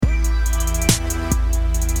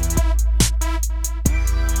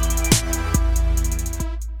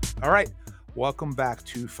All right. Welcome back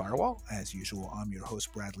to Firewall. As usual, I'm your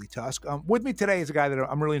host, Bradley Tusk. With me today is a guy that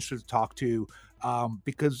I'm really interested to talk to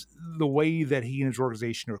because the way that he and his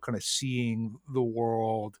organization are kind of seeing the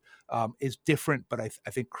world is different, but I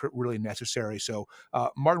think really necessary. So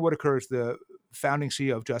Martin Whittaker is the founding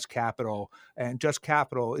CEO of Just Capital, and Just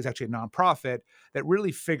Capital is actually a nonprofit that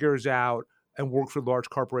really figures out and works with large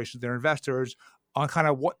corporations, their investors, on kind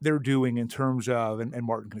of what they're doing in terms of, and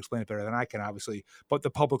Martin can explain it better than I can, obviously, but the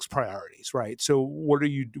public's priorities, right? So what are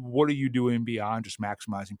you doing beyond just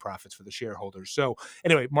maximizing profits for the shareholders? So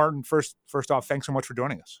anyway, Martin, first off, thanks so much for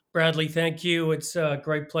joining us. Bradley, thank you. It's a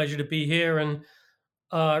great pleasure to be here, and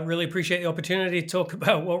really appreciate the opportunity to talk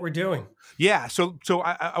about what we're doing. Yeah, so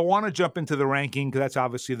I want to jump into the ranking because that's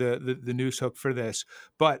obviously the news hook for this.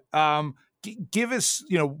 But give us,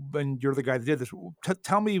 and you're the guy that did this.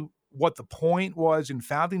 Tell me what the point was in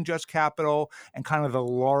founding Just Capital and kind of the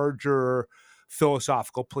larger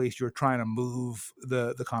philosophical place you're trying to move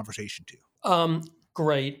the conversation to.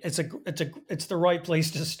 Great. It's the right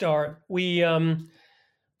place to start. We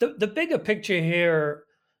the bigger picture here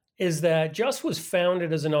is that Just was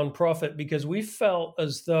founded as a nonprofit because we felt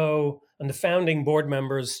as though, and the founding board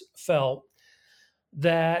members felt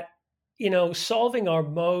that, solving our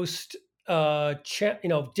most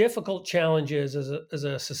difficult challenges as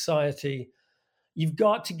a society, you've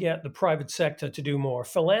got to get the private sector to do more.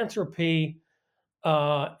 Philanthropy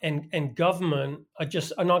and government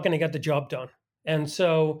are not going to get the job done. And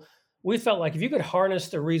so we felt like if you could harness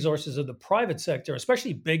the resources of the private sector,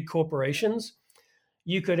 especially big corporations,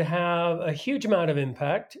 you could have a huge amount of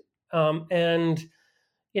impact. The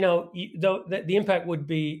impact would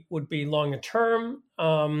be longer term.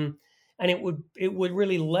 And it would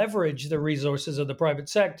really leverage the resources of the private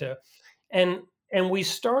sector. And we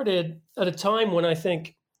started at a time when I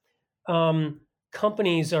think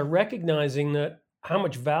companies are recognizing that how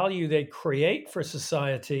much value they create for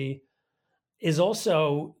society is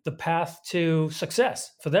also the path to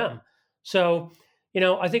success for them. So,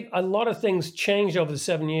 I think a lot of things changed over the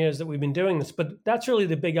 7 years that we've been doing this, but that's really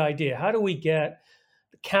the big idea. How do we get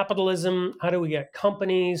capitalism? How do we get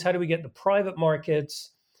companies? How do we get the private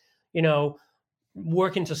markets,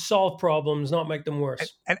 working to solve problems, not make them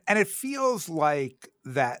worse? And it feels like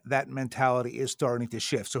that mentality is starting to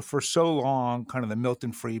shift. So for so long, kind of the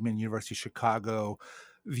Milton Friedman, University of Chicago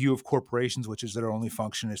view of corporations, which is their only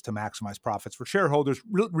function is to maximize profits for shareholders,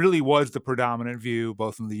 really was the predominant view,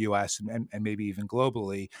 both in the U.S. and maybe even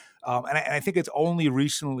globally. And I think it's only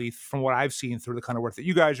recently, from what I've seen through the kind of work that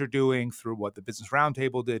you guys are doing, through what the Business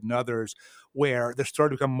Roundtable did and others, where there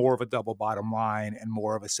started to become more of a double bottom line and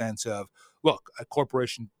more of a sense of, look, a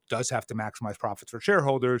corporation does have to maximize profits for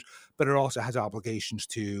shareholders, but it also has obligations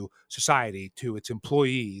to society, to its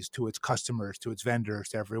employees, to its customers, to its vendors,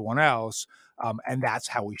 to everyone else. And that's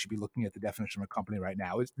how we should be looking at the definition of a company right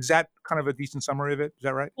now. Is that kind of a decent summary of it? Is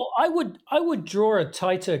that right? Well, I would draw a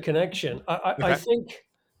tighter connection. Okay.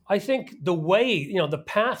 I think the way, the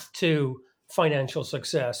path to financial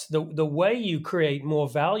success, the way you create more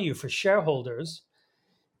value for shareholders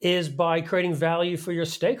is by creating value for your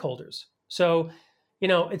stakeholders. So,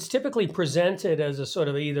 it's typically presented as a sort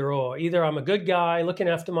of either or. Either I'm a good guy looking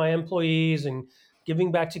after my employees and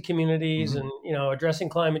giving back to communities and, addressing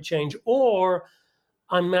climate change, or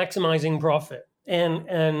I'm maximizing profit.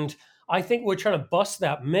 And I think we're trying to bust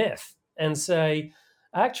that myth and say,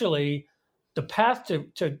 actually, the path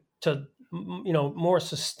to more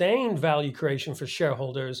sustained value creation for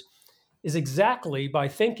shareholders is exactly by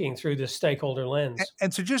thinking through this stakeholder lens.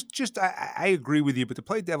 And so I agree with you, but to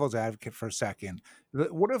play devil's advocate for a second,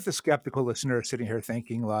 what if the skeptical listener is sitting here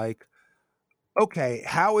thinking like, okay,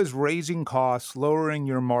 how is raising costs, lowering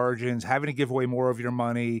your margins, having to give away more of your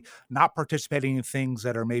money, not participating in things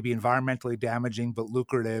that are maybe environmentally damaging but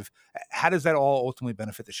lucrative, how does that all ultimately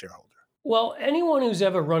benefit the shareholder? Well, anyone who's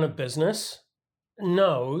ever run a business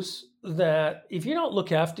knows that if you don't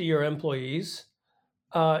look after your employees,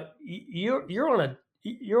 you're on a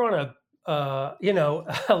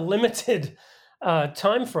a limited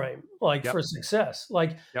time frame, like for success.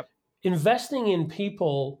 Like investing in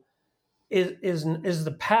people is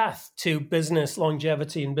the path to business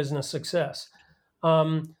longevity and business success.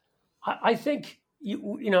 I think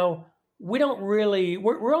we don't really.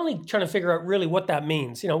 We're only trying to figure out really what that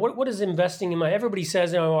means. What is investing in my? Everybody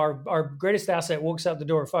says our greatest asset walks out the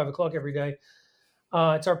door at 5:00 every day.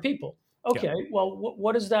 It's our people. Okay, well,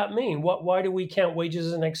 what does that mean? Why do we count wages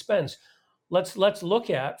as an expense? Let's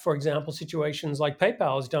look at, for example, situations like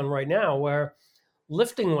PayPal has done right now, where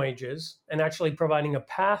lifting wages and actually providing a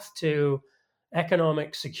path to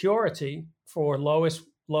economic security for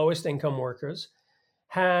lowest income workers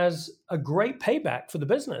has a great payback for the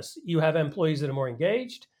business. You have employees that are more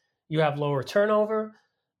engaged, you have lower turnover.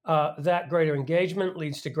 That greater engagement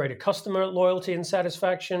leads to greater customer loyalty and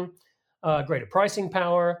satisfaction, greater pricing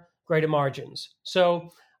power, greater margins. So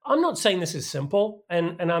I'm not saying this is simple,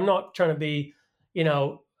 and I'm not trying to be, you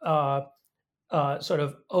know, sort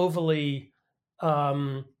of overly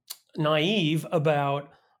um, naive about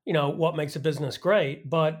what makes a business great,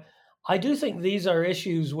 but I do think these are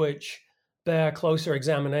issues which bear closer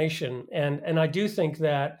examination, and I do think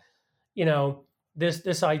that you know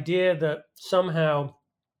this idea that somehow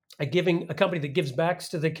a company that gives back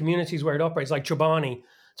to the communities where it operates, like Chobani.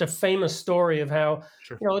 It's a famous story of how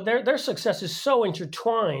Sure. their success is so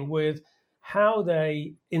intertwined with how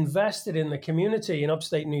they invested in the community in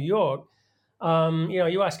upstate New York.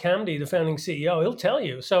 You ask Hamdi, the founding CEO, he'll tell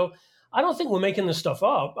you. So I don't think we're making this stuff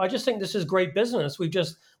up. I just think this is great business. We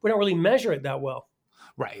don't really measure it that well.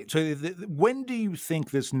 Right. So when do you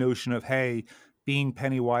think this notion of, hey, being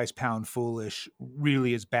penny wise, pound foolish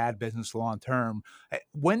really is bad business long term?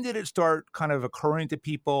 When did it start kind of occurring to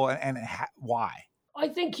people, and why? I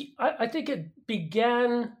think it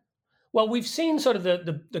began. Well, we've seen sort of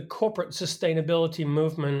the corporate sustainability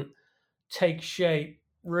movement take shape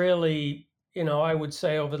really, I would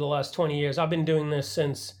say over the last 20 years. I've been doing this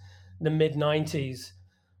since the mid 90s.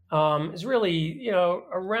 It's really,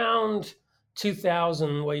 around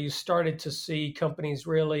 2000 where you started to see companies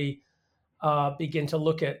really begin to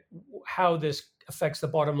look at how this affects the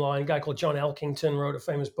bottom line. A guy called John Elkington wrote a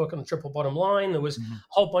famous book on the triple bottom line. There was a Mhm.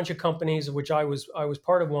 whole bunch of companies, of which I was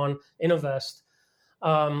part of one, Innovest,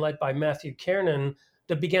 led by Matthew Kiernan,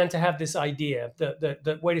 that began to have this idea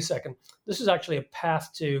that wait a second, this is actually a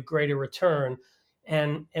path to greater return,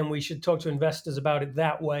 and we should talk to investors about it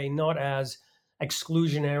that way, not as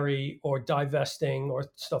exclusionary or divesting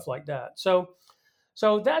or stuff like that. So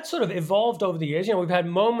that sort of evolved over the years. We've had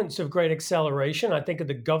moments of great acceleration. I think of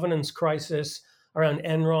the governance crisis around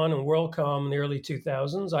Enron and WorldCom in the early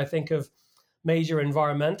 2000s. I think of major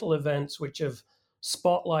environmental events which have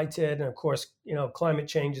spotlighted, and of course, climate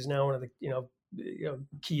change is now one of the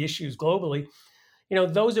key issues globally.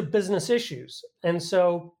 Those are business issues, and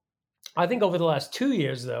so I think over the last 2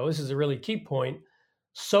 years, though, this is a really key point.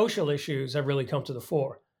 Social issues have really come to the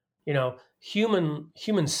fore.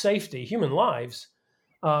 Human safety, human lives,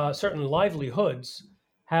 certain livelihoods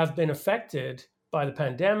have been affected by the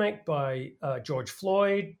pandemic, by George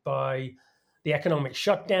Floyd, by the economic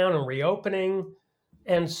shutdown and reopening.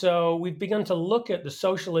 And so we've begun to look at the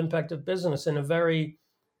social impact of business in a very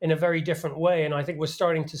different way. And I think we're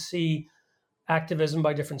starting to see activism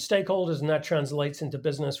by different stakeholders, and that translates into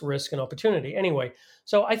business risk and opportunity. Anyway,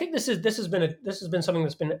 so I think this has been something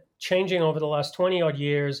that's been changing over the last 20 odd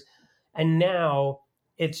years, and now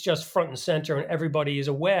it's just front and center, and everybody is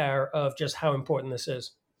aware of just how important this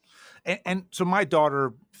is. And so my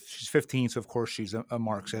daughter, she's 15, so of course she's a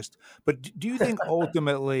Marxist. But do you think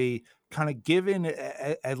ultimately, kind of given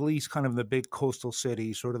at least kind of the big coastal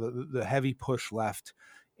cities, sort of the heavy push left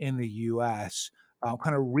in the U.S.,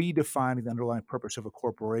 kind of redefining the underlying purpose of a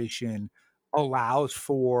corporation allows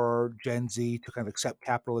for Gen Z to kind of accept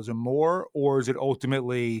capitalism more? Or is it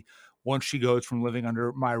ultimately, once she goes from living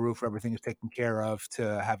under my roof where everything is taken care of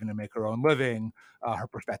to having to make her own living, her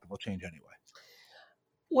perspective will change anyway?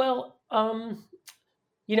 Well,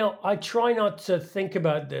 I try not to think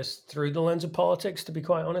about this through the lens of politics, to be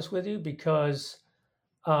quite honest with you, because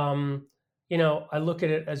um, I look at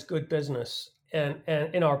it as good business. And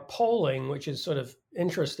in our polling, which is sort of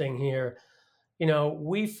interesting here,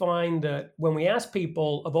 we find that when we ask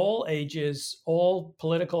people of all ages, all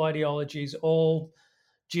political ideologies, all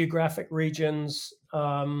geographic regions,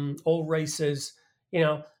 all races,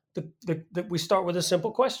 we start with a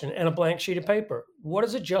simple question and a blank sheet of paper. What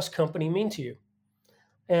does a just company mean to you?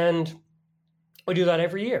 And we do that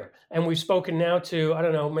every year. And we've spoken now to, I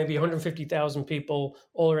don't know, maybe 150,000 people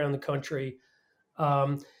all around the country.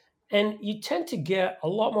 Um, and you tend to get a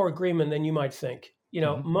lot more agreement than you might think.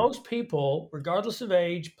 Mhm. Most people, regardless of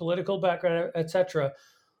age, political background, etc.,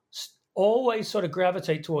 always sort of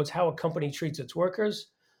gravitate towards how a company treats its workers.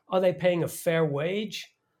 Are they paying a fair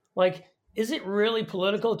wage? Like, is it really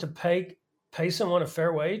political to pay someone a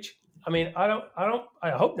fair wage? I mean, I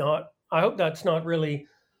hope not. I hope that's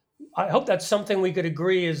something we could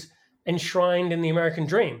agree is enshrined in the American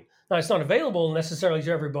dream. Now, it's not available necessarily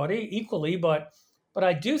to everybody equally, but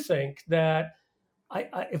I do think that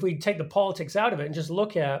if we take the politics out of it and just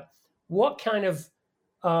look at what kind of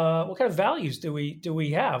values do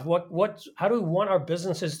we have? How do we want our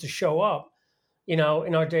businesses to show up, in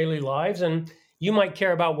our daily lives? And you might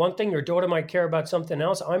care about one thing, your daughter might care about something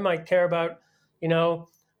else. I might care about, you know,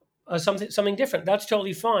 something different. That's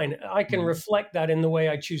totally fine. I can Mhm. reflect that in the way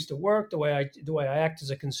I choose to work, the way I act as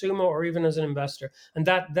a consumer, or even as an investor. And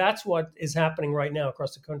that's what is happening right now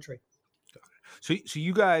across the country. So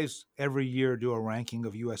you guys every year do a ranking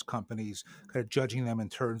of U.S. companies, kind of judging them in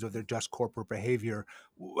terms of their just corporate behavior.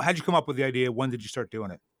 How'd you come up with the idea? When did you start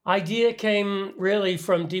doing it? Idea came really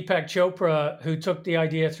from Deepak Chopra, who took the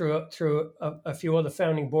idea through a few other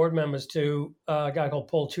founding board members to a guy called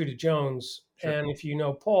Paul Tudor Jones. Sure. And if you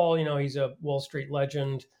know Paul, he's a Wall Street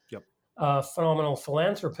legend, Yep. phenomenal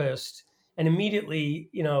philanthropist. And immediately,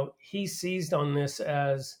 he seized on this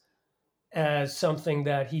as something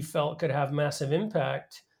that he felt could have massive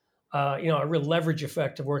impact, a real leverage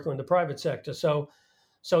effect of working with the private sector. So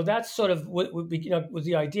that's sort of what was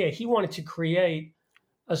the idea. He wanted to create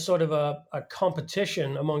a sort of a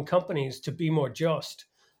competition among companies to be more just.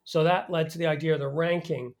 So that led to the idea of the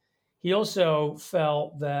ranking. He also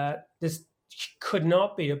felt that this could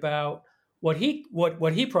not be about what he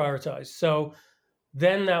prioritized. So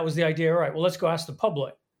then that was the idea. All right, well, let's go ask the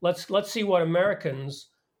public. Let's see what Americans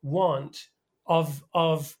want of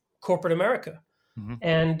corporate America, Mhm.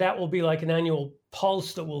 and that will be like an annual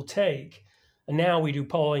pulse that we'll take. And now we do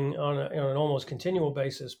polling on an almost continual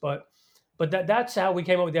basis, but that's how we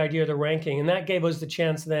came up with the idea of the ranking, and that gave us the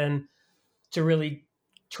chance then to really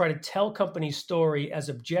try to tell companies' story as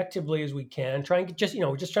objectively as we can. Try and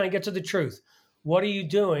just trying to get to the truth. What are you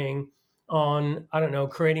doing on, I don't know,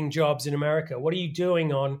 creating jobs in America? What are you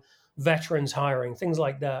doing on veterans hiring, things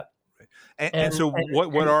like that? And And so and,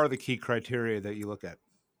 what and are the key criteria that you look at?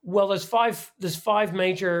 well, there's five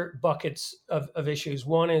major buckets of issues.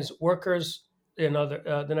 One is workers. The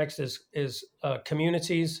next is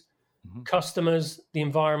communities, Mhm. customers, the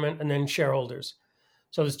environment, and then shareholders.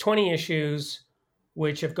 So there's 20 issues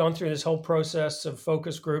which have gone through this whole process of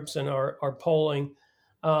focus groups and our polling,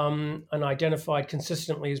 and identified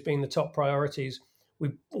consistently as being the top priorities.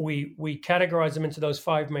 We categorize them into those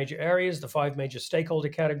five major areas, the five major stakeholder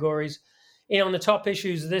categories. And the top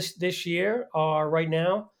issues this year are right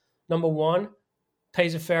now: number one,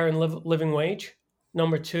 pays a fair and living wage;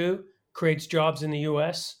 number two, creates jobs in the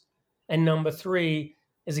U.S., and number three,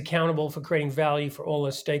 is accountable for creating value for all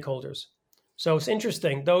its stakeholders. So it's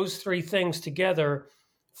interesting; those three things together,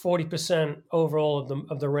 40% overall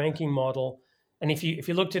of the ranking model. And if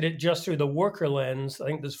you looked at it just through the worker lens, I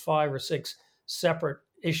think there's five or six separate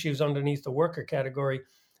issues underneath the worker category.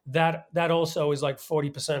 That also is like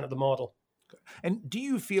 40% of the model. And do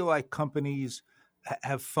you feel like companies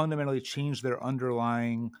have fundamentally changed their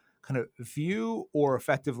underlying kind of view, or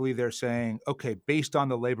effectively they're saying, okay, based on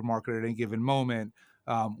the labor market at any given moment,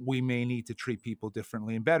 we may need to treat people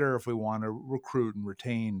differently and better if we want to recruit and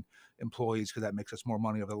retain employees because that makes us more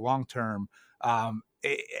money over the long term. I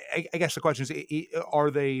guess the question is,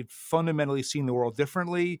 are they fundamentally seeing the world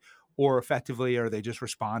differently, or effectively are they just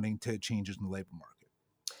responding to changes in the labor market?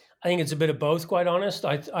 I think it's a bit of both, quite honest.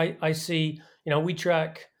 I see, we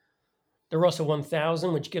track the Russell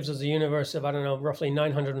 1000, which gives us a universe of, I don't know, roughly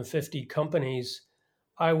 950 companies.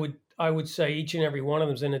 I would say each and every one of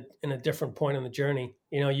them is in a different point on the journey.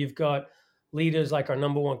 You've got leaders like our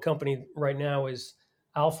number one company right now is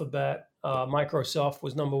Alphabet. Yep. Microsoft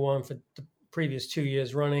was number one for the previous 2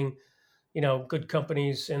 years running. Good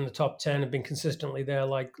companies in the top 10 have been consistently there,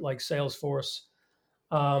 like Salesforce.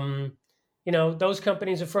 Um, those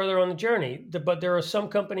companies are further on the journey. But there are some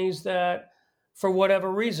companies that, for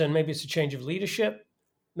whatever reason, maybe it's a change of leadership,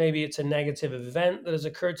 maybe it's a negative event that has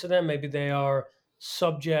occurred to them, maybe they are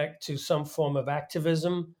subject to some form of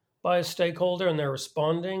activism by a stakeholder and they're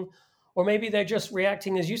responding, or maybe they're just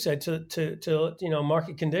reacting, as you said, to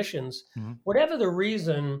market conditions. Mhm. Whatever the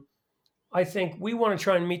reason, I think we want to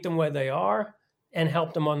try and meet them where they are and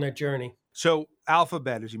help them on their journey. So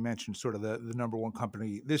Alphabet, as you mentioned, sort of the number one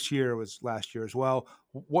company this year, was last year as well.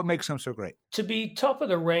 What makes them so great? To be top of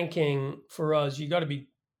the ranking for us, you got to be,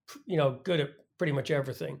 good at pretty much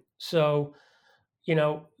everything. So,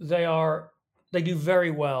 they do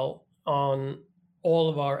very well on all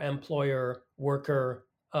of our employer worker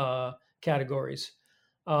categories.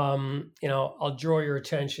 I'll draw your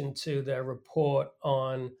attention to their report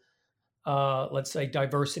on, let's say,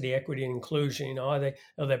 diversity, equity, and inclusion.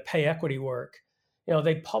 Their pay equity work.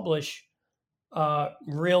 They publish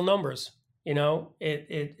real numbers.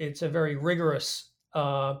 It's a very rigorous,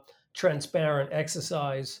 transparent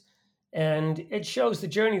exercise, and it shows the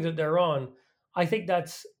journey that they're on. I think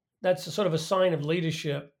that's a sort of a sign of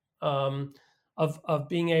leadership, of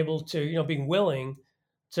being able to, being willing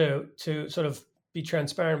to sort of be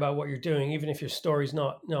transparent about what you're doing, even if your story's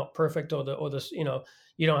not perfect, or the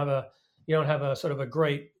you don't have a sort of a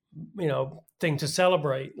great, you know thing to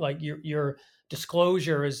celebrate. Like your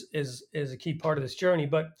disclosure is a key part of this journey.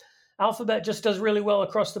 But Alphabet just does really well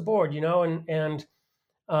across the board, and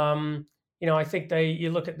um, I think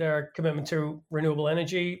you look at their commitment to renewable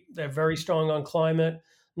energy. They're very strong on climate,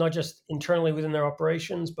 not just internally within their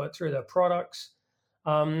operations, but through their products.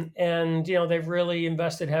 And they've really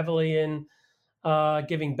invested heavily in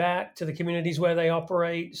giving back to the communities where they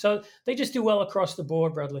operate. So they just do well across the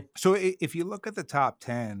board, Bradley. So if you look at the top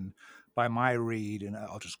 10 by my read, and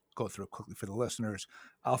I'll just go through it quickly for the listeners: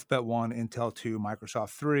 Alphabet 1, Intel 2, Microsoft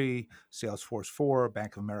 3, Salesforce 4,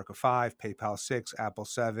 Bank of America 5, PayPal 6, Apple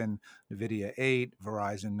 7, NVIDIA 8,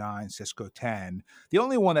 Verizon 9, Cisco 10. The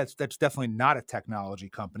only one that's definitely not a technology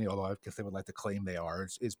company, although I guess they would like to claim they are,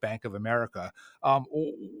 is Bank of America.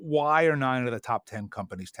 Why are 9 of the top 10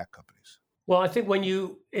 companies tech companies? Well, I think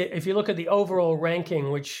if you look at the overall ranking,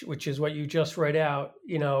 which is what you just read out,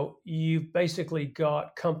 you've basically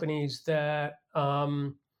got companies that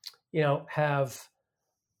have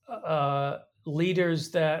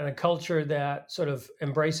leaders and a culture that sort of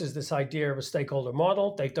embraces this idea of a stakeholder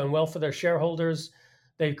model. They've done well for their shareholders.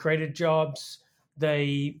 They've created jobs.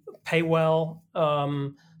 They pay well.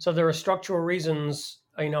 So there are structural reasons,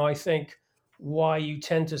 I think, why you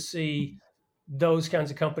tend to see those kinds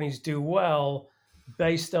of companies do well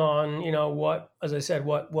based on, what, as I said,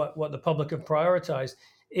 what the public have prioritized.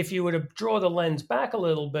 If you were to draw the lens back a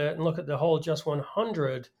little bit and look at the whole Just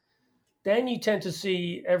 100, then you tend to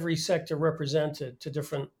see every sector represented to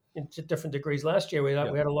different degrees. Last year, we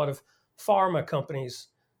had a lot of pharma companies,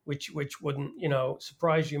 which wouldn't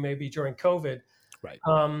surprise you maybe during COVID. Right.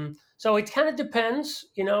 So it kind of depends.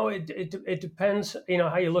 It depends.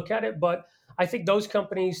 How you look at it. But I think those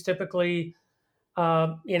companies typically,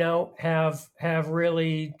 have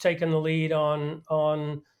really taken the lead on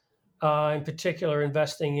in particular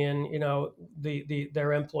investing in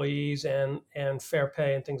their employees and fair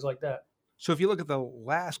pay and things like that. So if you look at the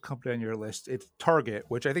last company on your list, it's Target,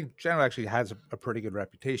 which I think generally actually has a pretty good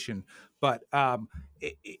reputation. But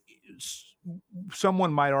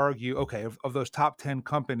someone might argue, okay, of those top 10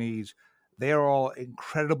 companies, they are all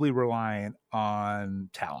incredibly reliant on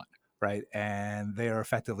talent, right? And they are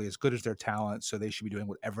effectively as good as their talent, so they should be doing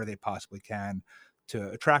whatever they possibly can to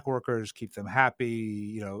attract workers, keep them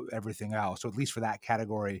happy, everything else. So at least for that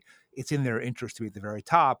category, it's in their interest to be at the very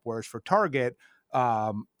top. Whereas for Target,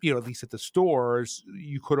 at least at the stores,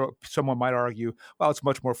 someone might argue, well, it's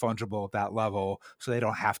much more fungible at that level, so they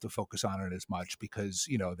don't have to focus on it as much because,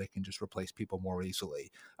 they can just replace people more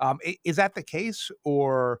easily. Is that the case,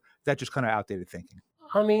 or is that just kind of outdated thinking?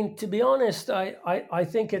 I mean, to be honest, I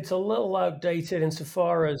think it's a little outdated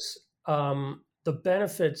insofar as the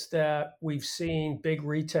benefits that we've seen big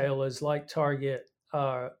retailers like Target,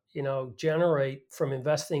 generate from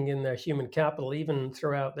investing in their human capital, even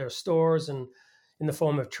throughout their stores and in the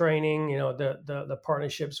form of training. The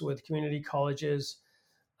partnerships with community colleges.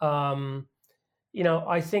 I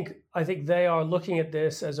think they are looking at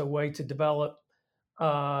this as a way to develop,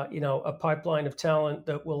 a pipeline of talent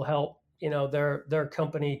that will help, their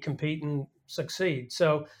company compete and succeed.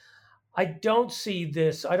 So I don't see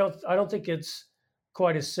this. I don't think it's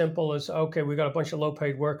quite as simple as, okay, we got a bunch of low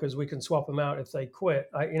paid workers, we can swap them out if they quit.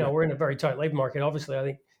 We're in a very tight labor market. Obviously, I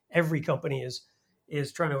think every company is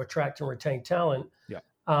trying to attract and retain talent. Yeah.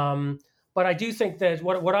 But I do think that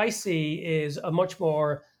what I see is a much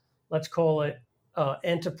more, let's call it,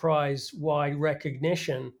 enterprise wide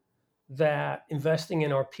recognition that investing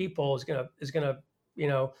in our people is going to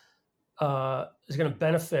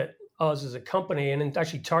benefit us as a company. And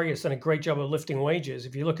actually, Target's done a great job of lifting wages.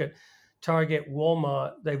 If you look at Target,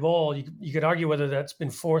 Walmart, you could argue whether that's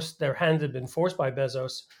been forced, their hand had been forced by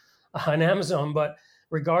Bezos on Amazon. But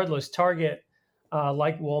regardless, Target,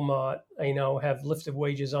 like Walmart, have lifted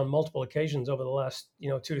wages on multiple occasions over the last,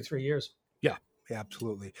 2 to 3 years. Yeah,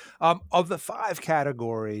 absolutely. Of the 5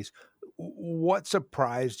 categories, what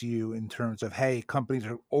surprised you in terms of, hey, companies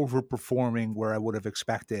are overperforming where I would have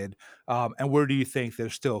expected, and where do you think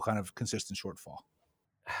there's still kind of consistent shortfall?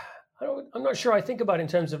 I'm not sure I think about it in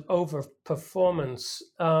terms of overperformance.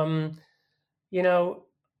 I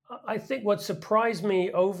think what surprised me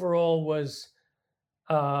overall was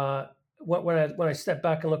when I step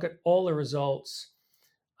back and look at all the results.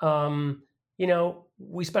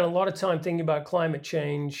 We spent a lot of time thinking about climate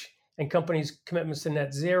change and companies' commitments to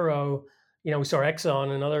net zero. We saw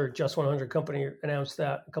Exxon, another Just 100 company, announced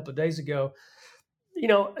that a couple of days ago.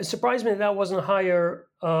 It surprised me that wasn't higher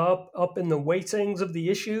up in the weightings of the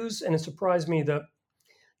issues. And it surprised me that,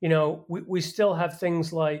 we still have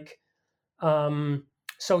things like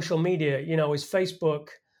social media. Is Facebook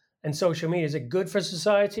and social media, is it good for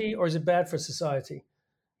society or is it bad for society?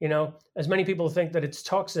 As many people think that it's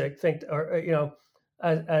toxic, think or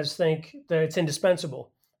as think that it's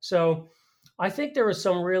indispensable. So I think there are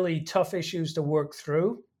some really tough issues to work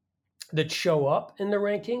through that show up in the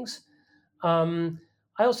rankings. Um,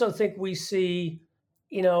 I also think we see,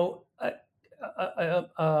 you know,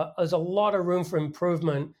 there's a lot of room for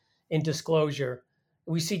improvement in disclosure.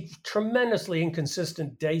 We see tremendously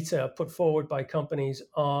inconsistent data put forward by companies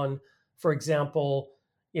on, for example,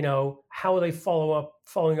 how are they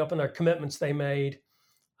following up on their commitments they made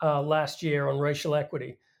last year on racial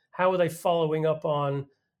equity? How are they following up on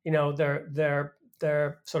their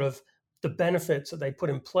sort of the benefits that they put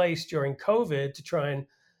in place during COVID to try and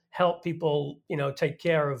help people take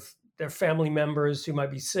care of their family members who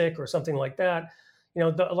might be sick or something like that?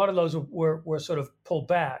 A lot of those were sort of pulled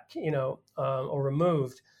back, or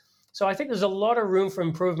removed. So I think there's a lot of room for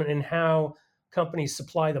improvement in how companies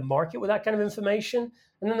supply the market with that kind of information,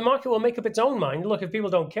 and then the market will make up its own mind. Look, if people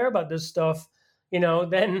don't care about this stuff,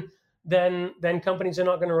 then companies are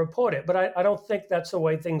not going to report it. But I don't think that's the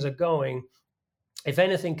way things are going. If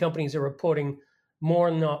anything, companies are reporting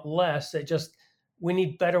more, not less. We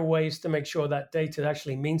need better ways to make sure that data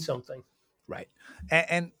actually means something. Right.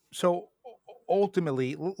 And so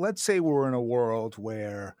ultimately, let's say we're in a world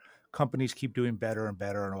where companies keep doing better and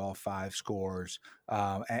better on all five scores.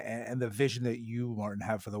 And the vision that you, Martin,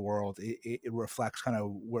 have for the world, it reflects kind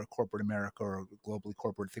of where corporate America or globally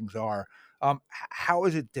corporate things are. How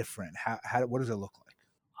is it different? What does it look like?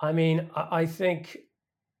 I mean, I think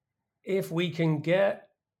if we can get,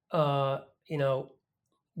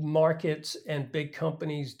 markets and big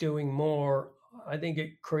companies doing more, I think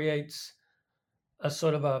it creates a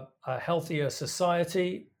sort of a healthier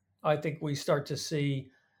society. I think we start to see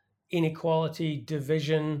inequality,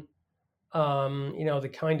 division, the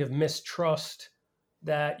kind of mistrust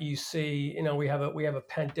that you see. We have a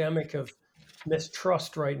pandemic of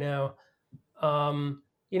mistrust right now.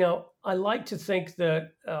 I like to think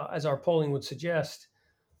that, as our polling would suggest,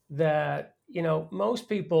 that most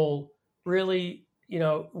people really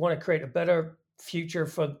want to create a better future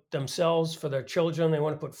for themselves, for their children. They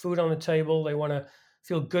want to put food on the table. They want to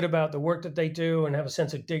feel good about the work that they do and have a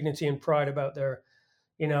sense of dignity and pride about their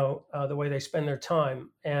the way they spend their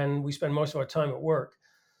time. And we spend most of our time at work.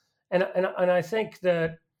 And I think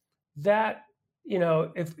that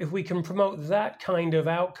if we can promote that kind of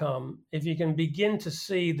outcome, if you can begin to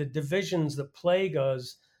see the divisions that plague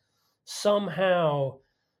us somehow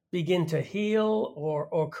begin to heal,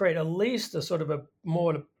 or create at least a sort of a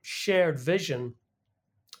more shared vision,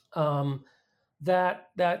 that's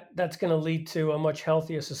going to lead to a much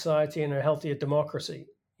healthier society and a healthier democracy.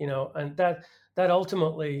 And that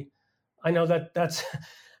ultimately, I know that's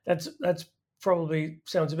probably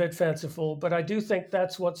sounds a bit fanciful, but I do think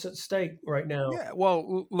that's what's at stake right now. Yeah.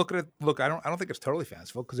 Well, look at it. Look, I don't think it's totally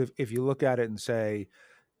fanciful, because if you look at it and say,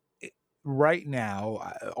 right now,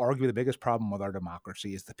 arguably the biggest problem with our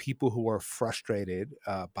democracy is the people who are frustrated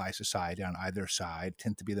by society on either side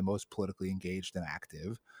tend to be the most politically engaged and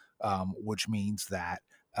active, which means that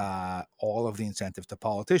all of the incentives to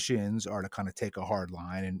politicians are to kind of take a hard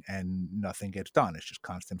line, and nothing gets done. It's just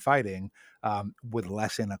constant fighting. With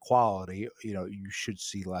less inequality, you should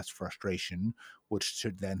see less frustration, which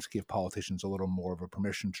should then give politicians a little more of a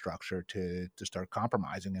permission structure to start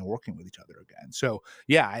compromising and working with each other again. So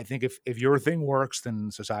yeah, I think if your thing works,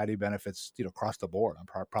 then society benefits, across the board on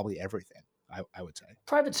probably everything. I would say.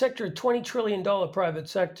 Private sector, $20 trillion private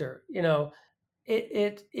sector.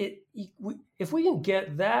 If we can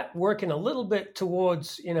get that working a little bit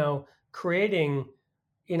towards creating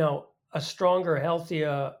a stronger,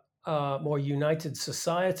 healthier, more united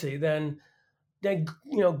society, then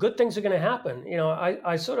good things are going to happen.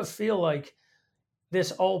 I sort of feel like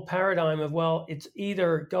this old paradigm of, well, it's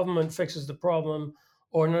either government fixes the problem,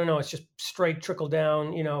 or no, it's just straight trickle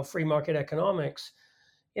down, free market economics.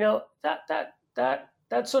 That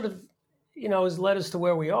sort of has led us to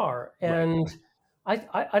where we are. And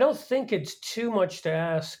I don't think it's too much to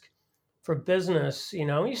ask for business.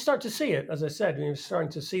 You start to see it, as I said, you're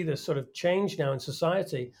starting to see this sort of change now in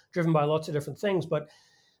society, driven by lots of different things. But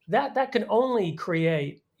that can only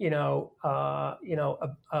create a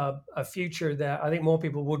future that I think more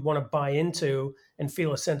people would want to buy into and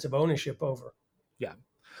feel a sense of ownership over. Yeah.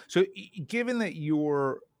 So given that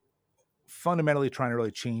you're fundamentally trying to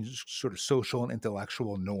really change sort of social and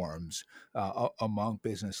intellectual norms among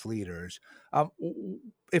business leaders,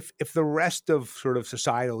 if the rest of sort of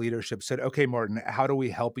societal leadership said, "Okay, Martin, how do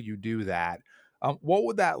we help you do that?" What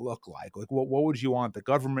would that look like? Like, what would you want the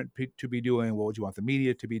government to be doing? What would you want the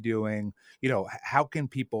media to be doing? How can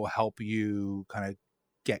people help you kind of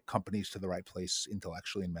get companies to the right place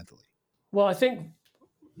intellectually and mentally? Well, I think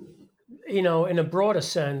In a broader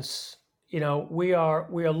sense, we are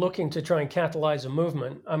looking to try and catalyze a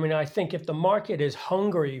movement. I mean, I think if the market is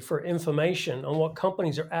hungry for information on what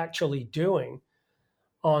companies are actually doing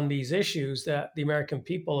on these issues that the American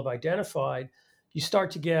people have identified, you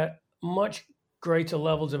start to get much greater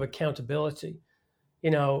levels of accountability.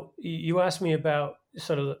 You asked me about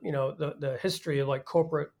sort of the history of like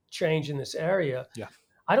corporate change in this area. Yeah.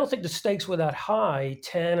 I don't think the stakes were that high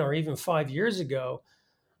 10 or even 5 years ago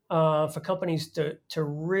for companies to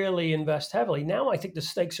really invest heavily. Now I think the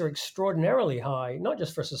stakes are extraordinarily high, not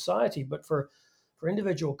just for society, but for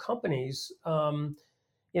individual companies, and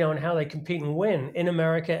how they compete and win in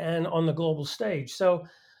America and on the global stage. So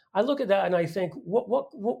I look at that and I think, what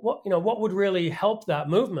would really help that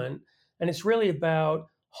movement? And it's really about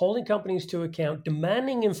holding companies to account,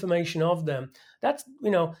 demanding information of them.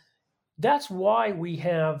 That's why we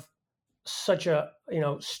have such a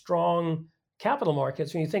strong capital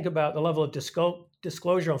markets. When you think about the level of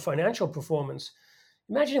disclosure on financial performance,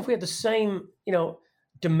 imagine if we had the same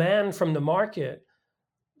demand from the market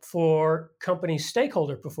for company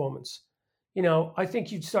stakeholder performance. I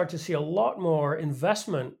think you'd start to see a lot more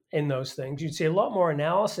investment in those things. You'd see a lot more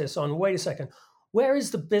analysis on, wait a second, where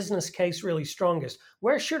is the business case really strongest?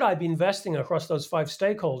 Where should I be investing across those five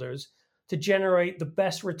stakeholders to generate the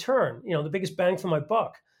best return, the biggest bang for my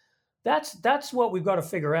buck? That's what we've got to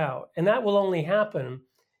figure out. And that will only happen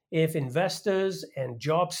if investors and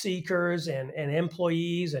job seekers and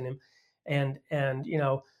employees and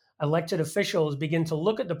elected officials begin to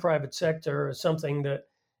look at the private sector as something that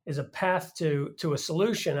is a path to a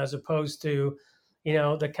solution, as opposed to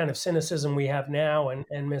the kind of cynicism we have now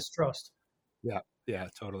and mistrust. Yeah, yeah,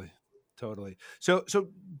 totally, totally. So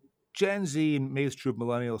Gen Z, and maybe it's true of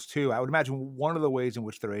millennials too. I would imagine one of the ways in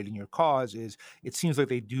which they're aiding your cause is it seems like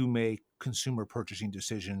they do make consumer purchasing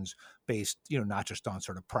decisions based, not just on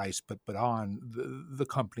sort of price, but on the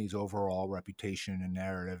company's overall reputation and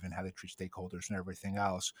narrative and how they treat stakeholders and everything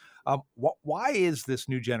else. Why is this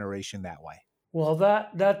new generation that way? Well,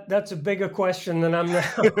 that's a bigger question than I'm now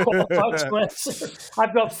qualified to answer.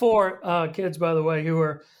 I've got four kids, by the way, who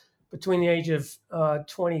are between the age of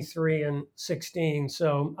 23 and 16.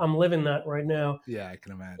 So I'm living that right now. Yeah, I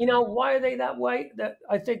can imagine. Why are they that way? That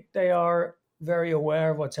I think they are very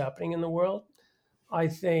aware of what's happening in the world. I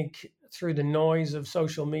think through the noise of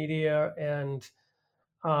social media and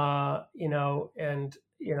the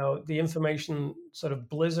information sort of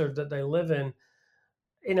blizzard that they live in,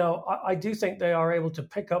 I do think they are able to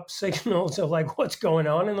pick up signals of like what's going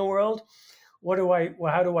on in the world. How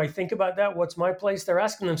do I think about that? What's my place? They're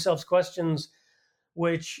asking themselves questions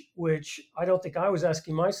which I don't think I was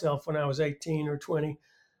asking myself when I was 18 or 20.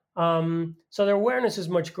 So their awareness is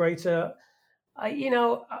much greater.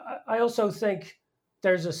 I also think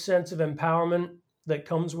there's a sense of empowerment that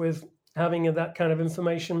comes with having that kind of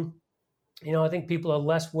information. I think people are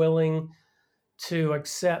less willing to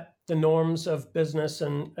accept the norms of business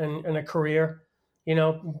and a career.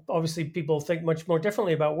 Obviously people think much more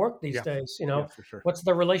differently about work these Yeah, days. yeah, for sure. What's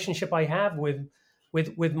the relationship I have with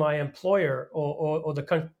my employer or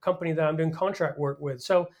the company that I'm doing contract work with?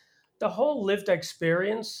 So the whole lived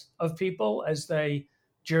experience of people as they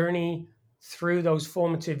journey through those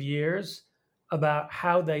formative years, about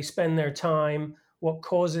how they spend their time, what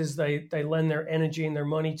causes they lend their energy and their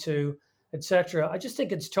money to, etc. I just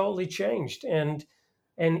think it's totally changed, and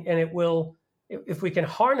it will, if we can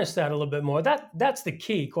harness that a little bit more. That's the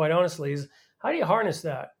key, quite honestly. Is how do you harness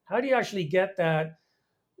that? How do you actually get that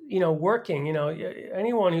working?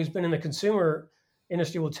 Anyone who's been in the consumer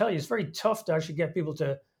industry will tell you it's very tough to actually get people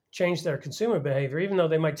to change their consumer behavior, even though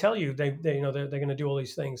they might tell you they're going to do all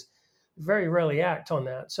these things. Very rarely act on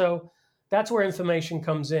that. So that's where information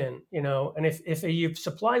comes in. And if you're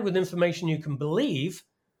supplied with information you can believe,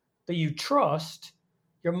 that you trust,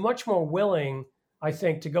 you're much more willing, I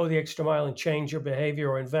think, to go the extra mile and change your behavior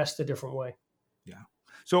or invest a different way. Yeah.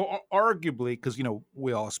 So arguably, because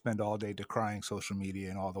we all spend all day decrying social media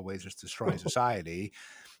and all the ways it's destroying society,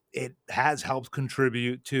 it has helped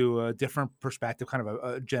contribute to a different perspective, kind of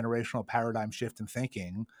a generational paradigm shift in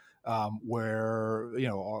thinking, where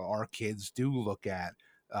our kids do look at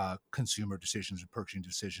consumer decisions and purchasing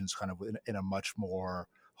decisions kind of in a much more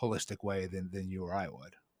holistic way than you or I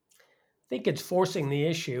would. I think it's forcing the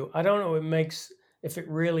issue. I don't know if it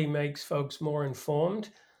really makes folks more informed.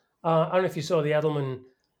 I don't know if you saw the Edelman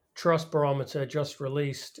Trust Barometer just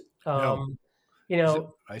released. No, You is it?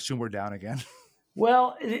 know, I assume we're down again.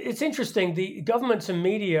 well, it's interesting. The governments and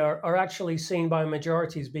media are actually seen by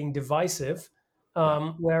majorities being divisive,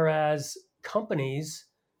 Yeah. whereas companies,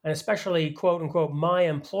 and especially quote unquote my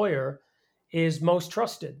employer, is most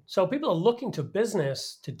trusted. So people are looking to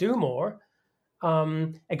business to do more,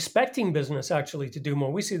 expecting business actually to do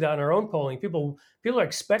more. We see that in our own polling. People are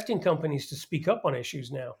expecting companies to speak up on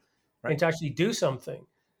issues now Right. and to actually do something.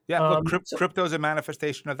 Yeah. Look, So crypto is a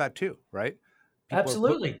manifestation of that too, right? People are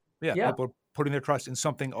absolutely, yeah, people are putting their trust in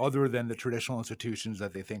something other than the traditional institutions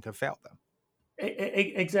that they think have failed them.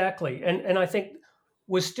 exactly. And I think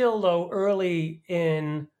we're still though early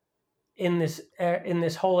in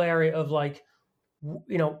this whole area of like,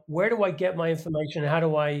 where do I get my information? How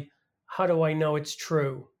do I know it's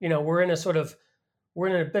true? We're in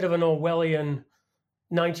a bit of an Orwellian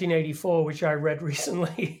 1984, which I read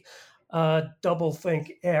recently, double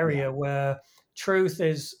think Yeah. area where truth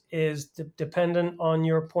is dependent on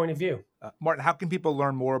your point of view. Martin, how can people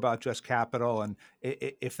learn more about Just Capital, and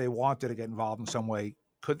if they wanted to get involved in some way,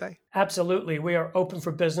 could they? Absolutely, we are open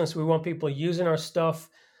for business. We want people using our stuff,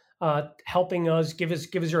 helping us. Give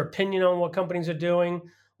us your opinion on what companies are doing.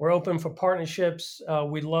 We're open for partnerships.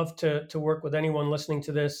 We'd love to work with anyone listening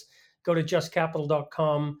to this. Go to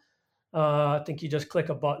justcapital.com. I think you just click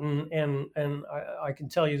a button, and I can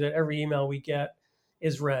tell you that every email we get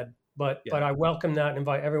is read. But Yeah. I welcome that and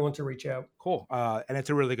invite everyone to reach out. Cool. And it's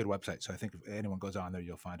a really good website. So I think if anyone goes on there,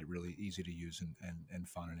 you'll find it really easy to use and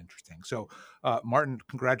fun and interesting. So, Martin,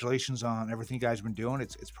 congratulations on everything you guys have been doing.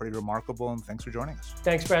 It's pretty remarkable. And thanks for joining us.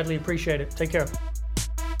 Thanks, Bradley. Appreciate it. Take care.